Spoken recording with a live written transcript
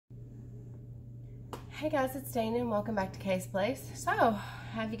Hey guys, it's Dana and welcome back to Kay's Place. So, how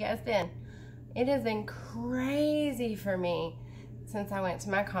have you guys been? It has been crazy for me since I went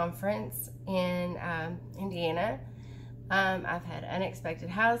to my conference in Indiana. I've had unexpected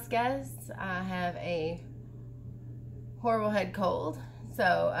house guests. I have a horrible head cold.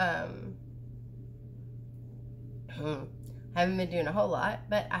 So, haven't been doing a whole lot,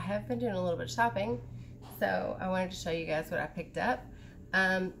 but I have been doing a little bit of shopping. So, I wanted to show you guys what I picked up.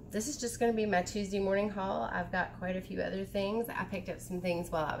 This is just going to be my Tuesday morning haul. I've got quite a few other things. I picked up some things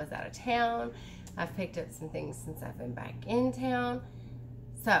while I was out of town. I've picked up some things since I've been back in town.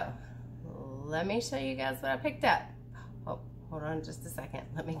 So, let me show you guys what I picked up. Oh, hold on just a second.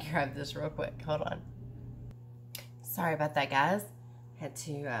 Let me grab this real quick. Hold on. Sorry about that, guys. Had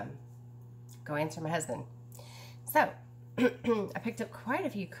to go answer my husband. So, I picked up quite a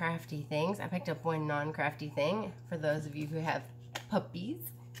few crafty things. I picked up one non-crafty thing for those of you who have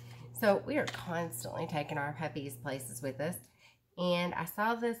puppies. So we are constantly taking our puppies places with us. And I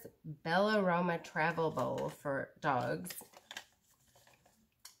saw this Bellaroma travel bowl for dogs.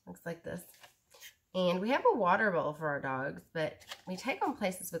 Looks like this. And we have a water bowl for our dogs, but we take them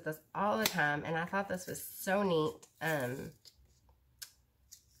places with us all the time. And I thought this was so neat. And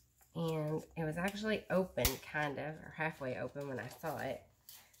it was actually open, kind of, or halfway open when I saw it.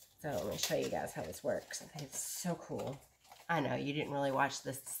 So let me show you guys how this works. I think it's so cool. I know you didn't really watch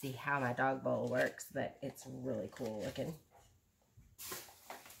this to see how my dog bowl works, but it's really cool looking.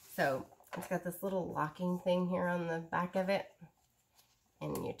 So it's got this little locking thing here on the back of it,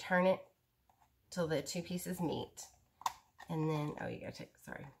 and you turn it till the two pieces meet. And then, oh, you gotta take,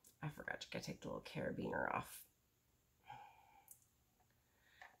 sorry, I forgot, you gotta take the little carabiner off,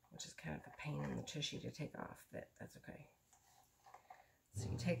 which is kind of a pain in the tushy to take off, but that's okay. So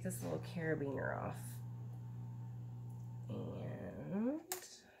you take this little carabiner off. And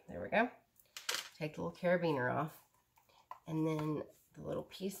there we go. Take the little carabiner off, and then the little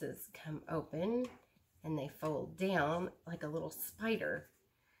pieces come open and they fold down like a little spider,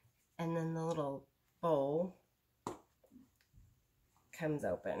 and then the little bowl comes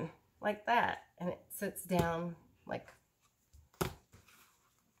open like that, and it sits down like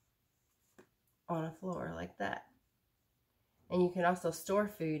on a floor like that. And you can also store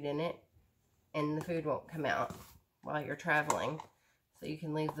food in it, and the food won't come out while you're traveling. So you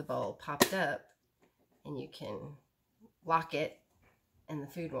can leave the bowl popped up and you can lock it and the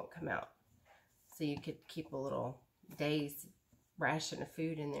food won't come out. So you could keep a little day's ration of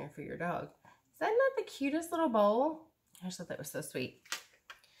food in there for your dog. Is that not the cutest little bowl? I just thought that was so sweet.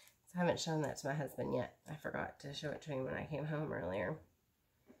 So I haven't shown that to my husband yet. I forgot to show it to him when I came home earlier.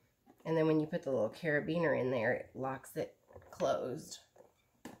 And then when you put the little carabiner in there, it locks it closed.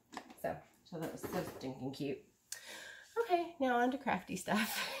 So that was so stinking cute. Okay, now on to crafty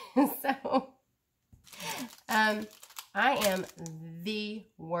stuff. So, I am the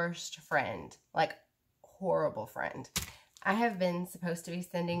worst friend, like horrible friend. I have been supposed to be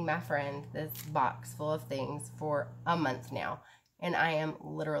sending my friend this box full of things for a month now, and I am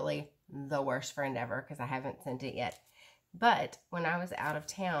literally the worst friend ever because I haven't sent it yet. But when I was out of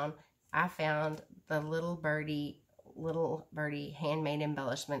town, I found the Little Birdie handmade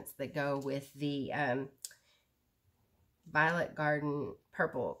embellishments that go with the Violet Garden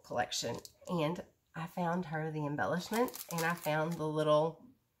purple collection, and I found her the embellishments, and I found the little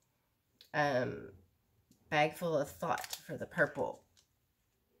bag full of thought for the purple.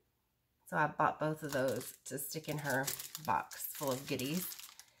 So I bought both of those to stick in her box full of goodies.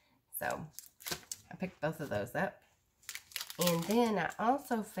 So I picked both of those up. And then I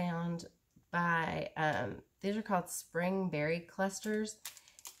also found by these are called Spring Berry Clusters,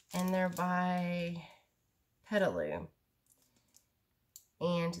 and they're by Petaloo.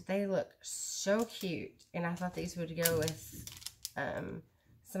 And they look so cute. And I thought these would go with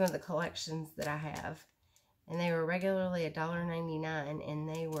some of the collections that I have. And they were regularly $1.99, and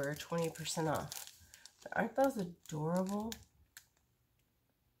they were 20% off. Aren't those adorable?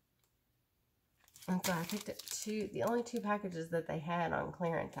 And so I picked up the only two packages that they had on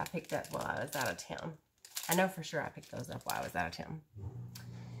clearance I picked up while I was out of town. I know for sure I picked those up while I was out of town.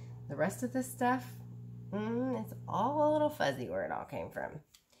 The rest of this stuff, it's all a little fuzzy where it all came from.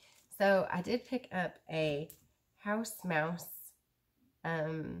 So I did pick up a House Mouse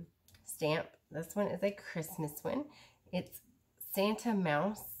stamp. This one is a Christmas one. It's Santa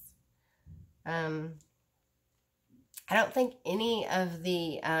Mouse. I don't think any of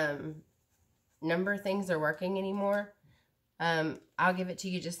the number things are working anymore. I'll give it to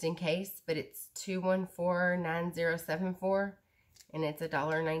you just in case, but it's 2149074, and it's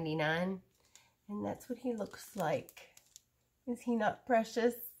 $1.99. And that's what he looks like. Is he not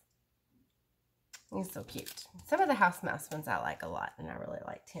precious? He's so cute. Some of the house mouse ones I like a lot, and I really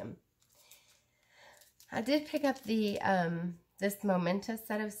liked him. I did pick up the this Momentous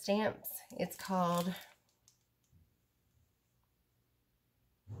set of stamps. It's called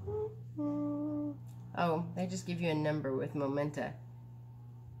oh, they just give you a number with Momenta.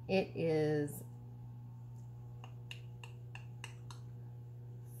 It is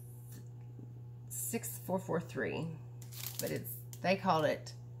 6443, but they called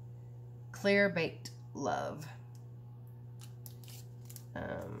it Clear Baked Love.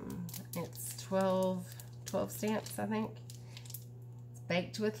 It's 12 stamps, I think. It's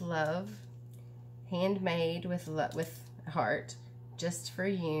baked with love, handmade with heart, just for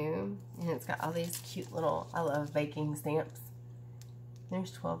you. And it's got all these cute little, I love baking stamps.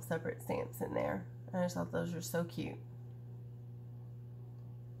 There's 12 separate stamps in there. I just thought those were so cute.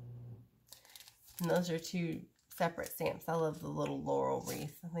 And those are 2 separate stamps. I love the little laurel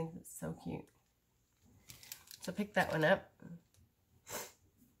wreath. I think it's so cute. So pick that one up.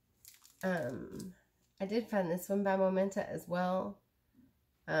 I did find this one by Momenta as well.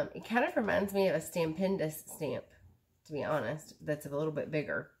 It kind of reminds me of a Stampendous stamp, to be honest. That's a little bit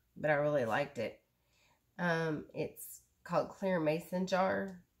bigger, but I really liked it. It's called Clear Mason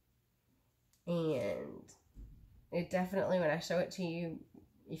Jar. And it definitely, when I show it to you,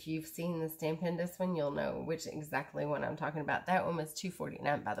 if you've seen the Stampendous one, you'll know which exactly one I'm talking about. That one was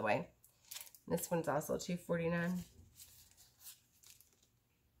 $2.49, by the way. This one's also $2.49.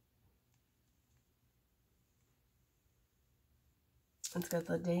 It's got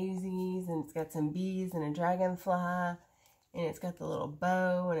the daisies, and it's got some bees and a dragonfly, and it's got the little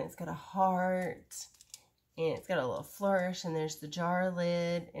bow, and it's got a heart, and it's got a little flourish, and there's the jar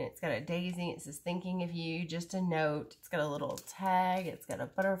lid, and it's got a daisy. It says thinking of you, just a note. It's got a little tag. It's got a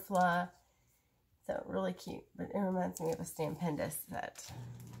butterfly. So really cute, but it reminds me of a Stampendous set.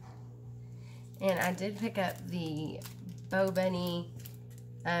 And I did pick up the Bo Bunny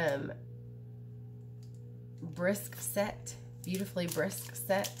Brisk set. Beautifully Brisk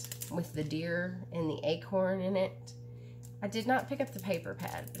set with the deer and the acorn in it. I did not pick up the paper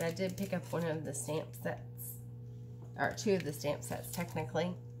pad, but I did pick up one of the stamp sets, or 2 of the stamp sets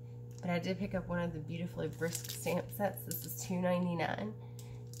technically, but I did pick up one of the Beautifully Brisk stamp sets. This is $2.99.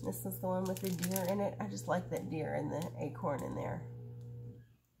 This is the one with the deer in it. I just like that deer and the acorn in there.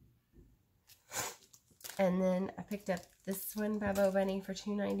 And then I picked up this one by Bo Bunny for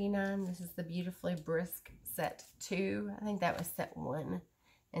 $2.99. This is the Beautifully Brisk set 2. I think that was set 1.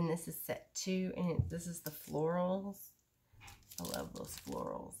 And this is set 2. And this is the florals. I love those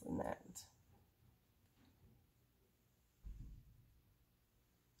florals in that.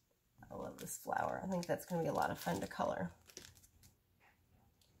 I love this flower. I think that's going to be a lot of fun to color.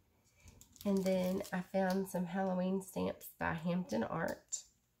 And then I found some Halloween stamps by Hampton Art.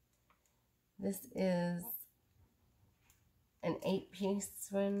 This is an 8-piece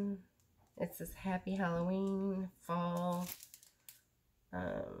one. It says Happy Halloween, Fall.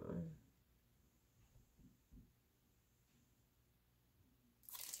 And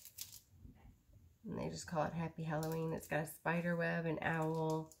they just call it Happy Halloween. It's got a spider web, an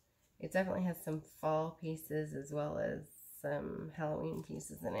owl. It definitely has some fall pieces as well as some Halloween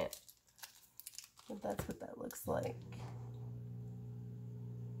pieces in it. But that's what that looks like.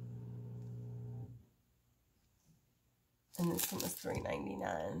 And this one was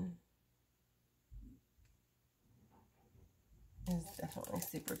 $3.99. It's definitely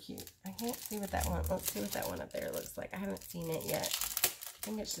super cute. I can't see what that one, let's see what that one up there looks like. I haven't seen it yet. I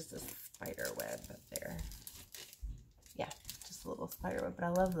think it's just a spider web up there. Yeah, just a little spider web, but I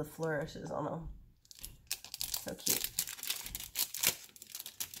love the flourishes on them. So cute.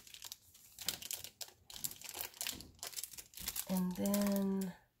 And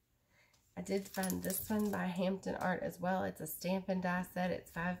then I did find this one by Hampton Art as well. It's a stamp and die set.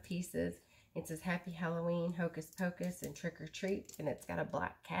 It's 5 pieces. It says Happy Halloween, Hocus Pocus, and Trick or Treat. And it's got a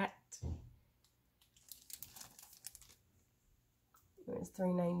black cat. It was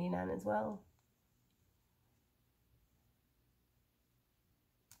 $3.99 as well.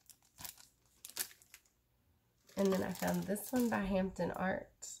 And then I found this one by Hampton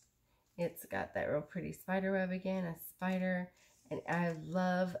Art. It's got that real pretty spider web again, a spider. And I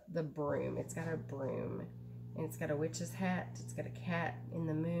love the broom. It's got a broom. And it's got a witch's hat. It's got a cat in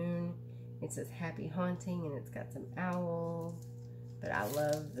the moon. It says Happy Haunting. And it's got some owl. But I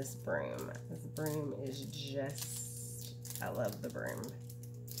love this broom. This broom is just... I love the broom.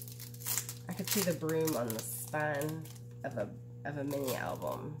 I could see the broom on the spine of a mini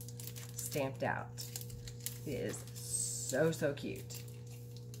album stamped out. It is so, so cute.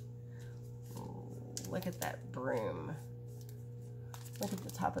 Ooh, look at that broom. Look at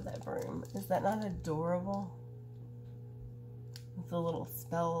the top of that broom. Is that not adorable? With the little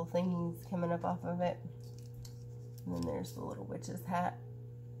spell thingies coming up off of it. And then there's the little witch's hat.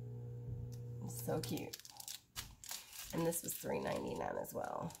 It's so cute. And this was $3.99 as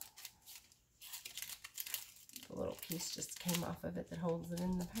well. The little piece just came off of it that holds it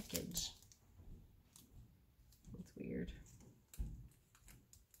in the package. It's weird.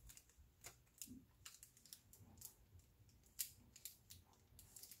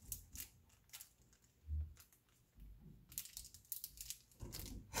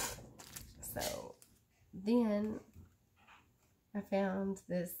 So then I found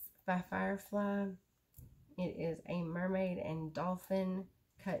this by Firefly. It is a mermaid and dolphin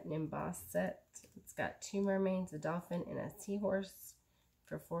cut and embossed set. It's got 2 mermaids, a dolphin, and a seahorse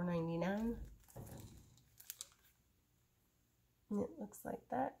for $4.99. And it looks like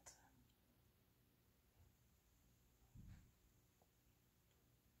that.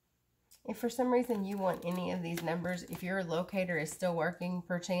 If for some reason you want any of these numbers, if your locator is still working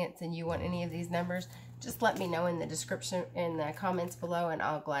perchance and you want any of these numbers, just let me know in the description, in the comments below, and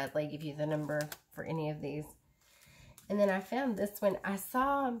I'll gladly give you the number for any of these. And then I found this one. I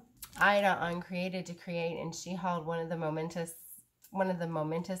saw Ida on Created to Create, and she hauled one of the Momentous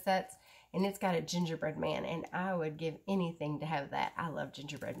sets, and it's got a gingerbread man, and I would give anything to have that. I love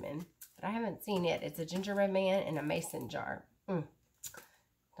gingerbread men, but I haven't seen it. It's a gingerbread man and a mason jar.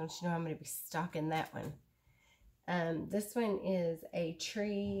 Don't you know I'm going to be stocking that one. This one is a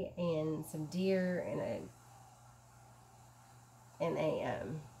tree and some deer and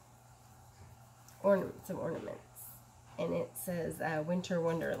some ornaments. And it says Winter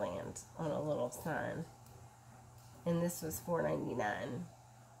Wonderland on a little sign. And this was $4.99.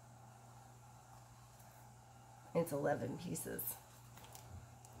 It's 11 pieces.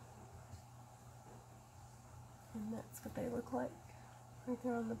 And that's what they look like. Right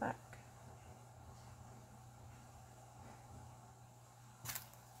there on the back.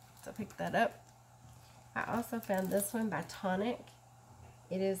 So pick that up. I also found this one by Tonic.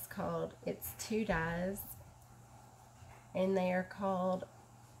 It's 2 dies. And they are called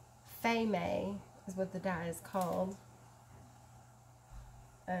Faye May, is what the die is called.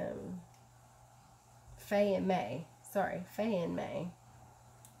 Faye and May. Sorry, Faye and May.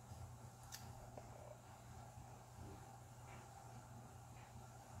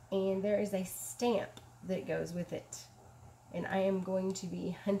 And there is a stamp that goes with it. And I am going to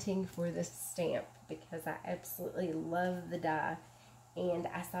be hunting for this stamp because I absolutely love the die. And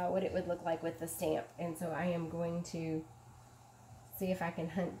I saw what it would look like with the stamp. And so I am going to see if I can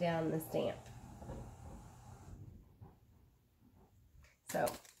hunt down the stamp. So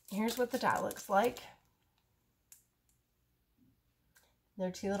here's what the die looks like.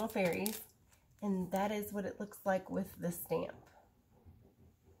 They're 2 little fairies. And that is what it looks like with the stamp.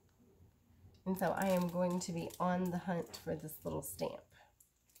 And so I am going to be on the hunt for this little stamp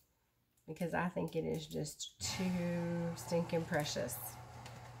because I think it is just too stinking precious.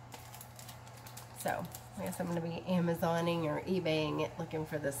 So I guess I'm going to be Amazoning or eBaying it looking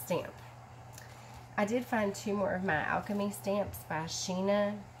for this stamp. I did find 2 more of my alchemy stamps by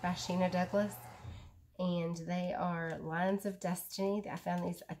Sheena Douglas. And they are Lines of Destiny. I found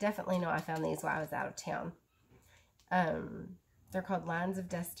these. I definitely know I found these while I was out of town. They're called Lines of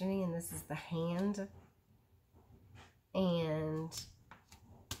Destiny, and this is the hand. And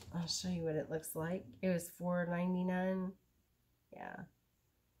I'll show you what it looks like. It was $4.99. Yeah.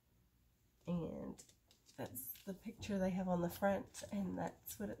 And that's the picture they have on the front, and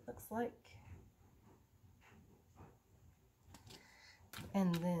that's what it looks like.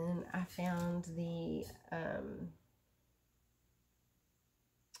 And then I found the,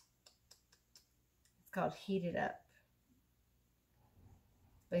 it's called Heat It Up.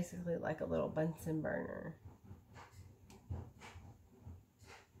 Basically like a little Bunsen burner.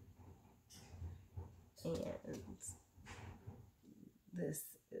 And this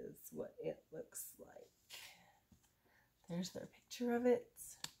is what it looks like. There's their picture of it.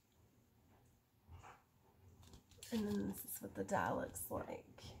 And then this is what the die looks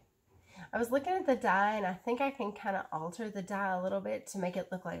like. I was looking at the die, and I think I can kind of alter the die a little bit to make it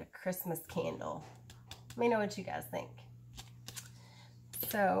look like a Christmas candle. Let me know what you guys think.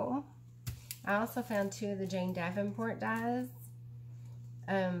 So, I also found 2 of the Jane Davenport dies.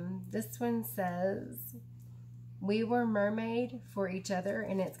 This one says, "We were mermaid for each other,"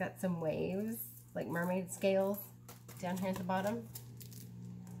 and it's got some waves, like mermaid scales, down here at the bottom.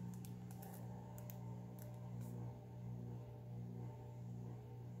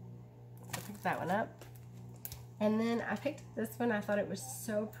 So pick that one up. And then I picked up this one. I thought it was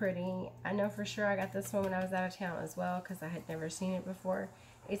so pretty. I know for sure I got this one when I was out of town as well because I had never seen it before.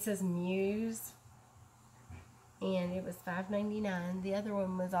 It says Muse, and it was $5.99. The other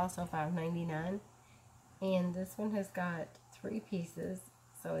one was also $5.99. And this one has got 3 pieces,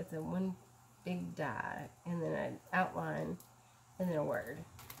 so it's a one big die, and then an outline, and then a word.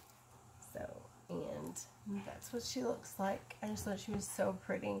 So, and that's what she looks like. I just thought she was so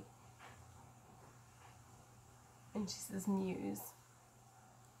pretty. And she says Muse.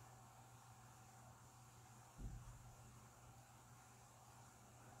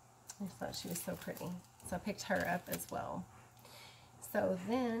 I just thought she was so pretty. So I picked her up as well. So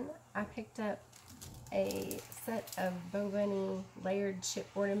then I picked up a set of Bo Bunny layered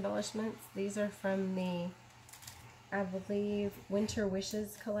chipboard embellishments. These are from the, I believe, Winter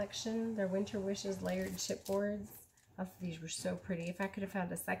Wishes collection. They're Winter Wishes layered chipboards. I thought these were so pretty. If I could have found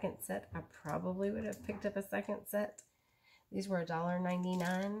a second set, I probably would have picked up a second set. These were $1.99,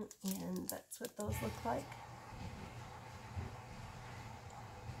 and that's what those look like.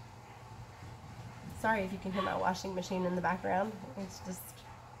 Sorry if you can hear my washing machine in the background. It's just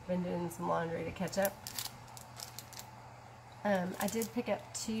been doing some laundry to catch up. I did pick up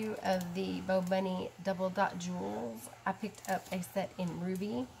 2 of the Bo Bunny double dot jewels. I picked up a set in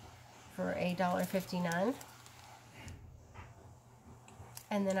ruby for $1.59.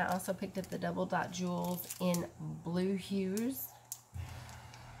 And then I also picked up the double dot jewels in blue hues.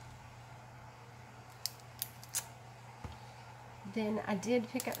 Then I did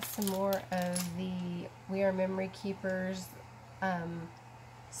pick up some more of the We Are Memory Keepers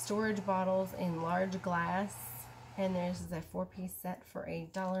storage bottles in large glass. And there's a 4-piece set for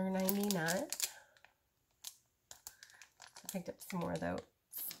 $1.99. I picked up some more of those.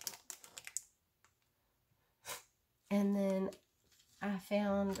 And then I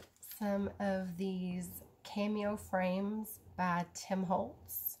found some of these cameo frames by Tim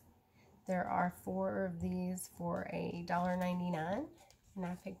Holtz. There are 4 of these for $1.99, and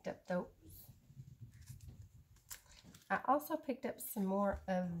I picked up those. I also picked up some more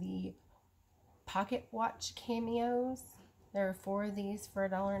of the pocket watch cameos. There are 4 of these for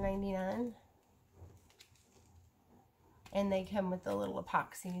 $1.99, and they come with the little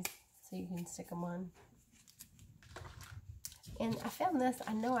epoxies so you can stick them on. And I found this,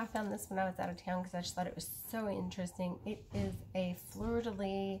 I know I found this when I was out of town because I just thought it was so interesting. It is a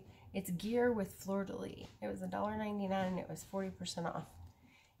fleur-de-lis, it's gear with fleur-de-lis. It was $1.99 and it was 40% off.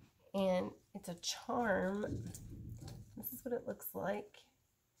 And it's a charm. This is what it looks like.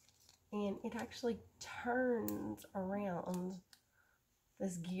 And it actually turns around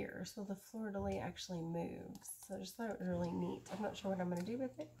this gear, so the fleur-de-lis actually moves. So I just thought it was really neat. I'm not sure what I'm going to do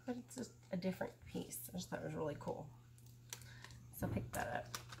with it, but it's just a different piece. I just thought it was really cool. So pick that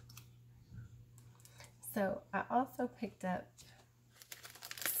up. So I also picked up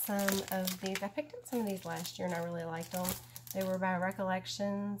some of these. I picked up some of these last year and I really liked them. They were by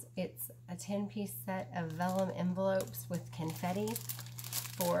Recollections. It's a 10-piece set of vellum envelopes with confetti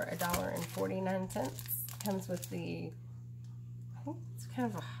for $1.49. Comes with the, I think it's kind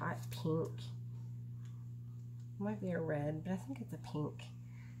of a hot pink. It might be a red, but I think it's a pink.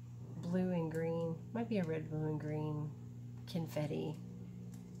 Blue and green. Might be a red, blue, and green confetti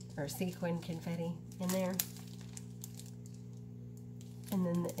or sequin confetti in there. And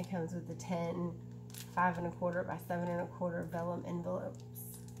then it comes with the 10 5 1/4 by 7 1/4 vellum envelopes.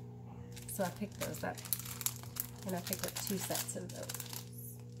 So I picked those up, and I picked up 2 sets of those.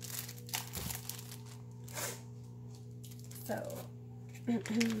 So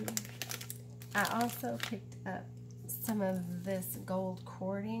I also picked up some of this gold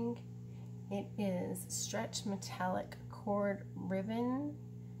cording. It is stretch metallic cord ribbon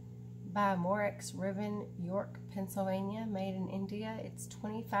by Morex Ribbon, York, Pennsylvania, made in India. It's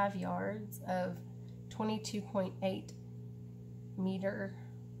 25 yards of 22.8 meter,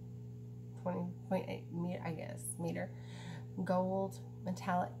 20.8 meter, I guess, meter, gold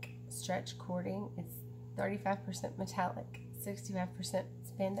metallic stretch cording. It's 35% metallic, 65%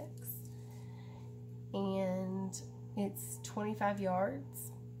 spandex, and it's 25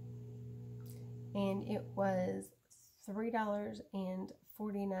 yards, and it was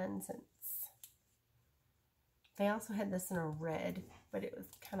 $3.49. They also had this in a red, but it was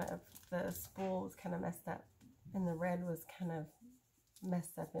kind of, the spool was kind of messed up, and the red was kind of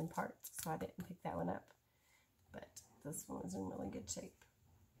messed up in parts, so I didn't pick that one up. But this one was in really good shape.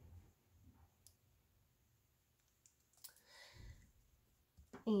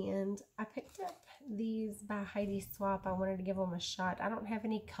 And I picked up these by Heidi Swapp. I wanted to give them a shot. I don't have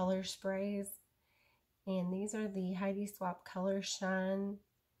any color sprays, and these are the Heidi Swapp Color Shine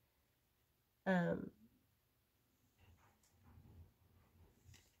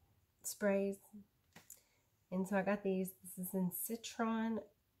sprays. And so I got these. This is in Citron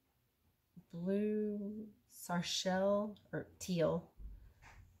Blue, Sarchel, or Teal,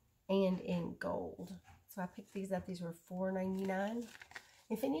 and in Gold. So I picked these up. These were $4.99.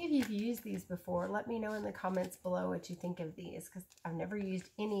 If any of you have used these before, let me know in the comments below what you think of these, because I've never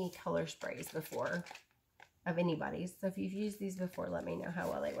used any color sprays before of anybody's. So if you've used these before, let me know how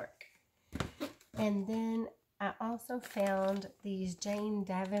well they work. And then I also found these Jane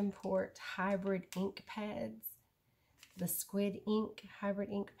Davenport hybrid ink pads, the squid ink hybrid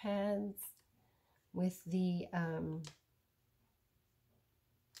ink pads with the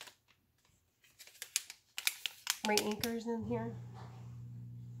re-inkers in here.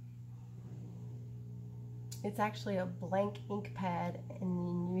 It's actually a blank ink pad, and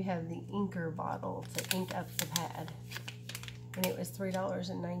then you have the inker bottle to ink up the pad. And it was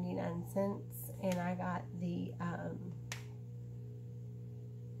 $3.99, and I got the,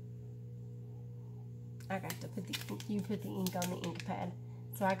 I got to put the, you put the ink on the ink pad.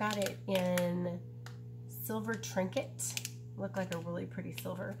 So I got it in Silver Trinket, looked like a really pretty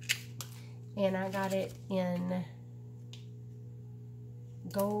silver. And I got it in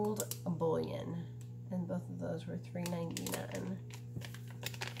Gold Bullion. And both of those were $3.99.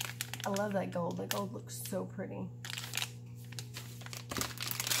 I love that gold. The gold looks so pretty.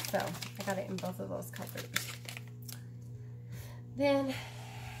 So I got it in both of those colors. Then,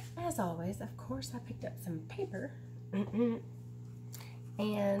 as always, of course, I picked up some paper.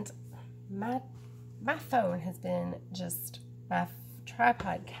 And my phone has been just, my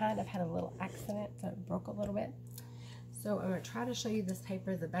tripod kind of had a little accident, so it broke a little bit. So I'm going to try to show you this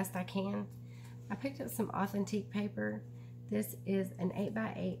paper the best I can. I picked up some Authentique paper. This is an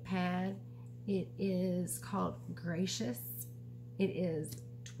 8x8 pad. It is called Gracious. It is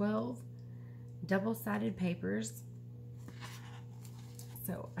 12 double-sided papers.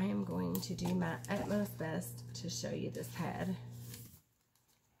 So I am going to do my utmost best to show you this pad.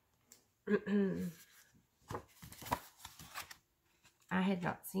 I had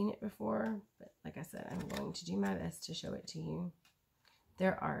not seen it before, but like I said, I'm going to do my best to show it to you.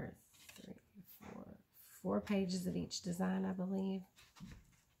 There are 4 pages of each design, I believe.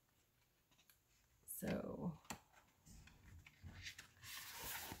 So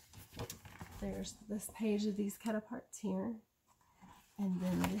there's this page of these cut aparts here, and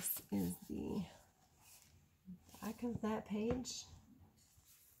then this is the back of that page.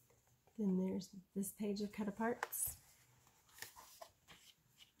 Then there's this page of cut aparts,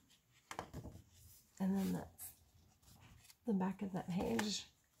 and then that's the back of that page,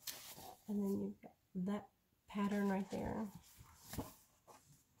 and then you've got that pattern right there.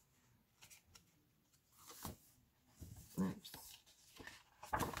 Oops.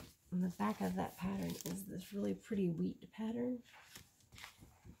 And the back of that pattern is this really pretty wheat pattern.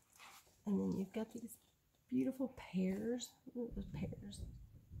 And then you've got these beautiful pears. What are those pears?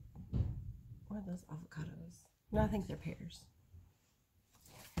 What are those avocados? No, I think they're pears.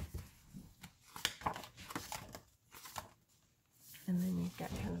 And then you've got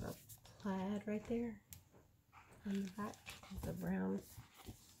kind of a plaid right there on the back with the brown.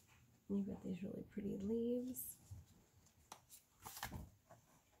 And you've got these really pretty leaves.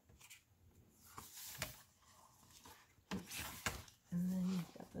 And then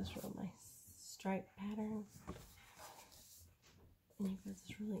you've got this real nice stripe pattern. And you've got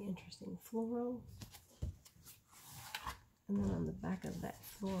this really interesting floral. And then on the back of that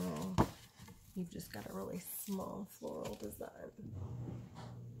floral, you've just got a really small floral design.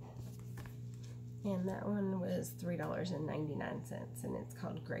 And that one was $3.99, and it's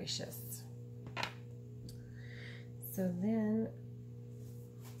called Gracious. So then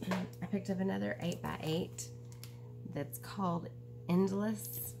I picked up another 8x8 that's called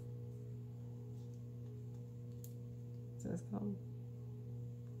Endless. So it's called,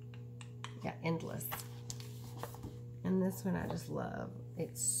 yeah, Endless. And this one I just love.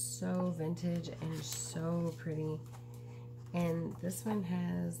 It's so vintage and so pretty. And this one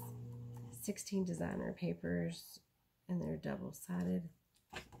has 16 designer papers, and they're double-sided.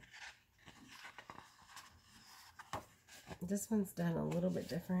 This one's done a little bit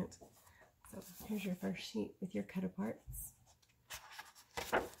different. So here's your first sheet with your cut aparts.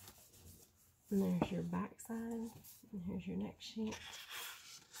 And there's your back side. And here's your next sheet.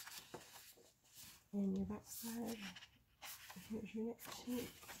 And your back side. Here's your next sheet.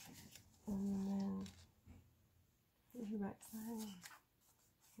 And then here's your back side.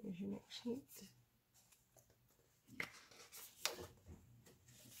 Here's your next sheet.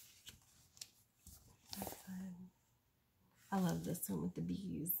 Back side. I love this one with the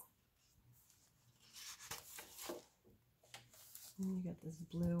bees. And you got this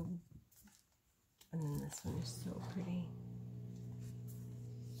blue And then this one is so pretty.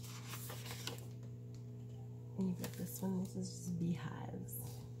 And you got this one, this is just beehives.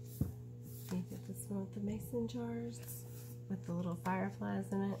 And you got this one with the mason jars with the little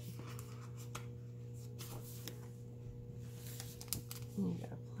fireflies in it. And you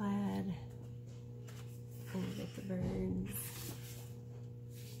got a plaid. And you got the birds.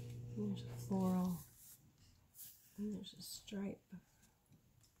 And there's a floral. And there's a stripe.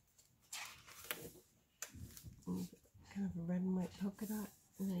 And you got kind of a red and white polka dot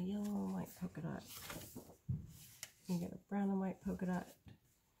and a yellow and white polka dot. You got a brown and white polka dot.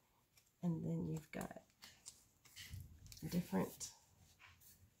 And then you've got a different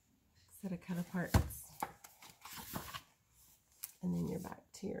set of cut aparts. And then you're back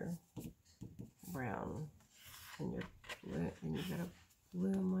to your brown and your blue, and you've got a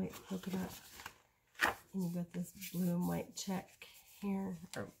blue and white polka dot, and you've got this blue and white check here,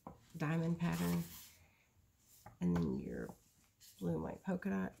 or diamond pattern, and then your blue and white polka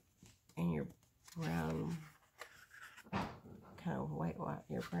dot, and your brown kind of white,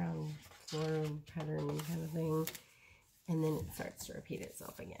 your brown floral pattern kind of thing, and then it starts to repeat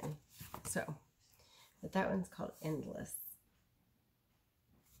itself again. So, but that one's called Endless.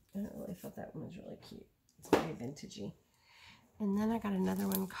 I really thought that one was really cute. It's very vintagey. And then I got another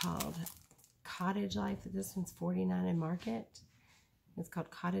one called Cottage Life. This one's $49 in Market. It's called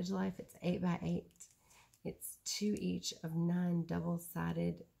Cottage Life. It's 8x8. It's 2 each of 9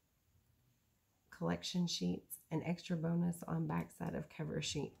 double-sided collection sheets, and extra bonus on backside of cover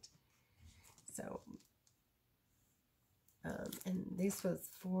sheet. So, and this was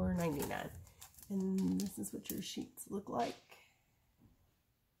 $4.99. And this is what your sheets look like.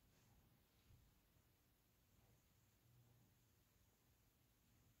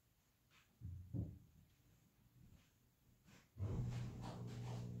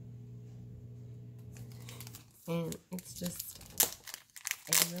 And it's just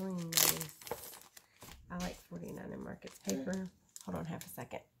a really nice, I like 49 in Market's paper. Hold on half a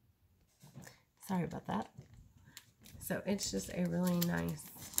second. Sorry about that. So it's just a really nice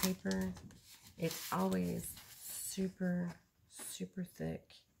paper. It's always super, super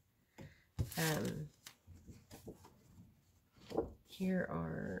thick. Here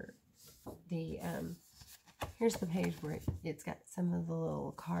are the, here's the page where it's got some of the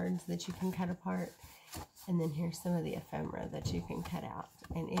little cards that you can cut apart. And then here's some of the ephemera that you can cut out.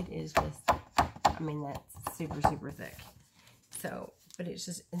 And it is just, I mean, that's super, super thick. So, but it's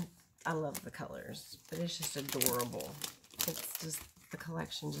just, I love the colors. But it's just adorable. It's just, the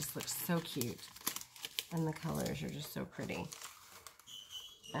collection just looks so cute. And the colors are just so pretty.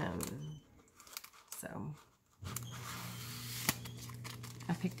 So,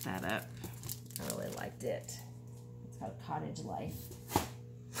 I picked that up. I really liked it. It's called Cottage Life.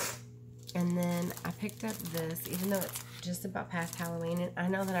 And then I picked up this, even though it's just about past Halloween. And I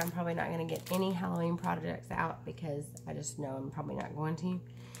know that I'm probably not going to get any Halloween projects out because I just know I'm probably not going to.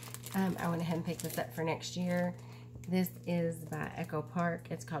 I went ahead and picked this up for next year. This is by Echo Park.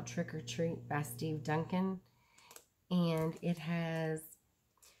 It's called Trick or Treat by Steve Duncan. And it has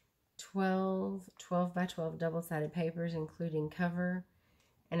 12 by 12 double-sided papers, including cover,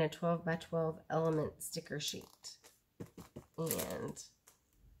 and a 12 by 12 element sticker sheet. And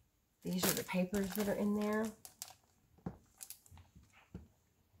these are the papers that are in there.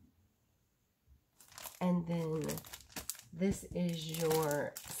 And then this is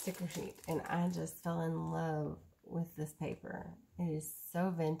your sticker sheet. And I just fell in love with this paper. It is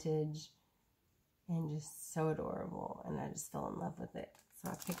so vintage and just so adorable. And I just fell in love with it. So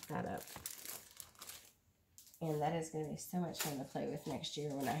I picked that up. And that is going to be so much fun to play with next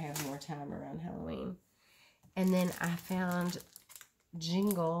year when I have more time around Halloween. And then I found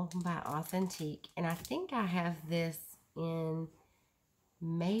Jingle by Authentique, and I think I have this in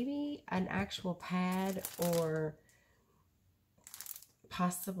maybe an actual pad or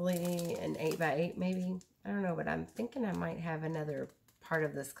possibly an 8x8 maybe. I don't know, but I'm thinking I might have another part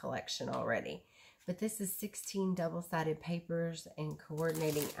of this collection already. But this is 16 double-sided papers and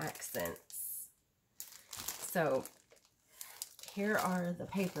coordinating accents. So here are the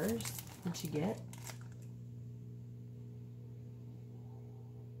papers that you get.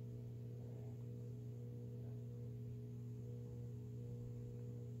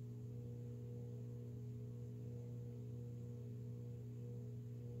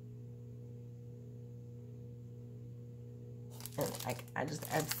 And I just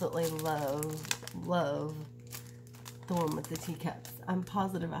absolutely love the one with the teacups. I'm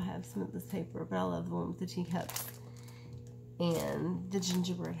positive I have some of this paper, but I love the one with the teacups and the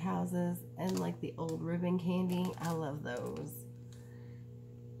gingerbread houses and like the old ribbon candy. I love those.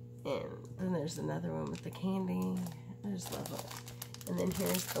 And Then there's another one with the candy. I just love it. And then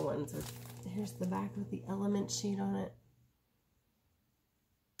here's the ones with, here's the back with the element sheet on it.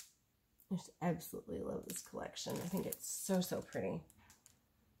 I just absolutely love this collection. I think it's so, so pretty.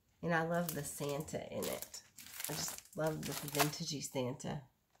 And I love the Santa in it. I just love this vintagey Santa.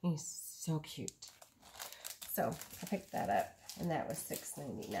 He's so cute. So I picked that up, and that was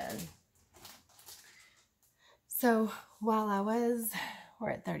 $6.99. So while I was,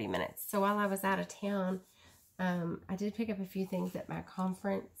 we're at 30 minutes. So while I was out of town, I did pick up a few things at my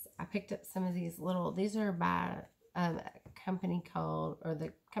conference. I picked up some of these little, these are by a company called, or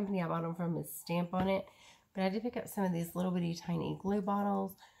the company I bought them from is Stamp On It. But I did pick up some of these little bitty tiny glue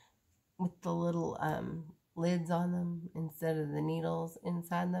bottles with the little lids on them instead of the needles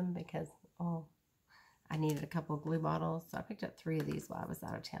inside them because, oh, I needed a couple of glue bottles. So I picked up 3 of these while I was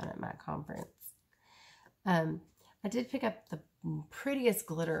out of town at my conference. I did pick up the prettiest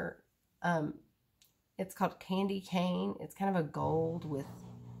glitter. It's called Candy Cane. It's kind of a gold with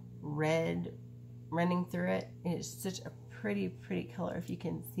red running through it. It's such a pretty, pretty color. If you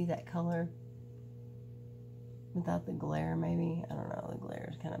can see that color without the glare, maybe. I don't know. The glare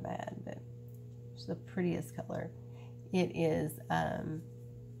is kind of bad, but it's the prettiest color. It is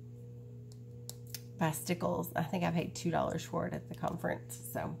by Stickles. I think I paid $2 for it at the conference.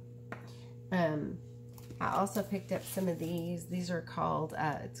 So, I also picked up some of these. These are called,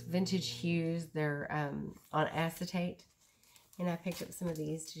 it's Vintage Hues. They're on acetate. And I picked up some of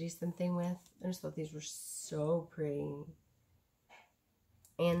these to do something with. I just thought these were so pretty.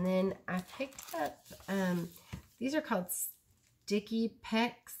 And then I picked up, these are called Sticky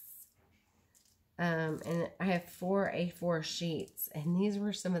Pecks. And I have 4 A4 sheets. And these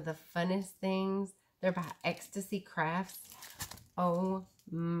were some of the funnest things. They're by Ecstasy Crafts. Oh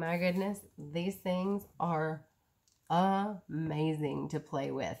my goodness. These things are amazing to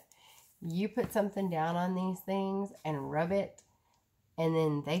play with. You put something down on these things and rub it, and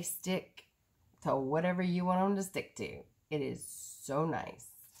then they stick to whatever you want them to stick to. It is so nice.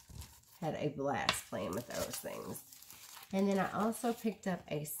 Had a blast playing with those things. And then I also picked up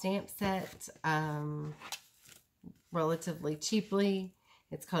a stamp set relatively cheaply.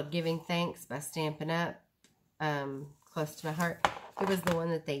 It's called Giving Thanks by Stampin' Up. Close to my heart. It was the one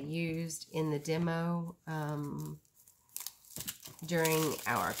that they used in the demo during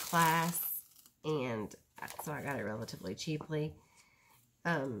our class, and so I got it relatively cheaply.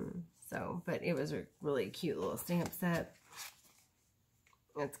 But it was a really cute little stamp set.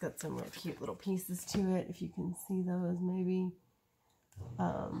 It's got some real cute little pieces to it, if you can see those maybe.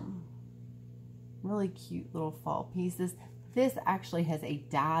 Really cute little fall pieces. This actually has a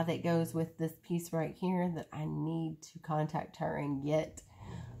die that goes with this piece right here that I need to contact her and get.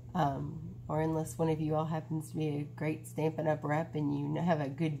 Or unless one of you all happens to be a great Stampin' Up! Rep and you have a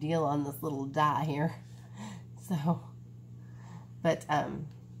good deal on this little die here. So, but I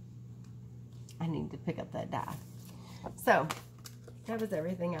need to pick up that die. So, that was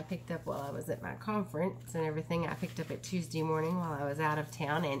everything I picked up while I was at my conference, and everything I picked up at Tuesday morning while I was out of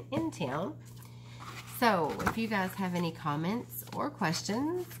town and in town. So, if you guys have any comments or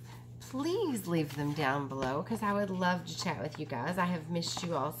questions, please leave them down below, because I would love to chat with you guys. I have missed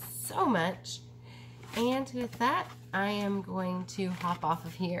you all so much. And with that, I am going to hop off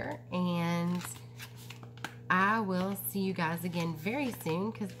of here, and I will see you guys again very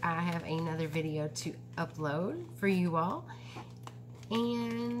soon, because I have another video to upload for you all.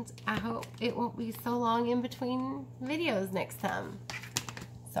 And I hope it won't be so long in between videos next time.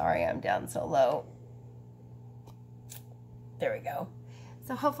 Sorry, I'm down so low. There we go.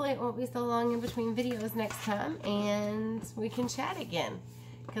 So hopefully it won't be so long in between videos next time, and we can chat again,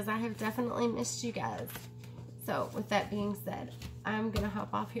 because I have definitely missed you guys. So with that being said, I'm going to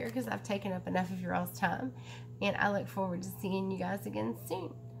hop off here because I've taken up enough of your all's time, and I look forward to seeing you guys again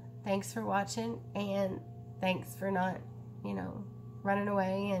soon. Thanks for watching, and thanks for not, you know, running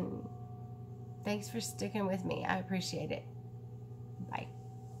away, and thanks for sticking with me. I appreciate it. Bye.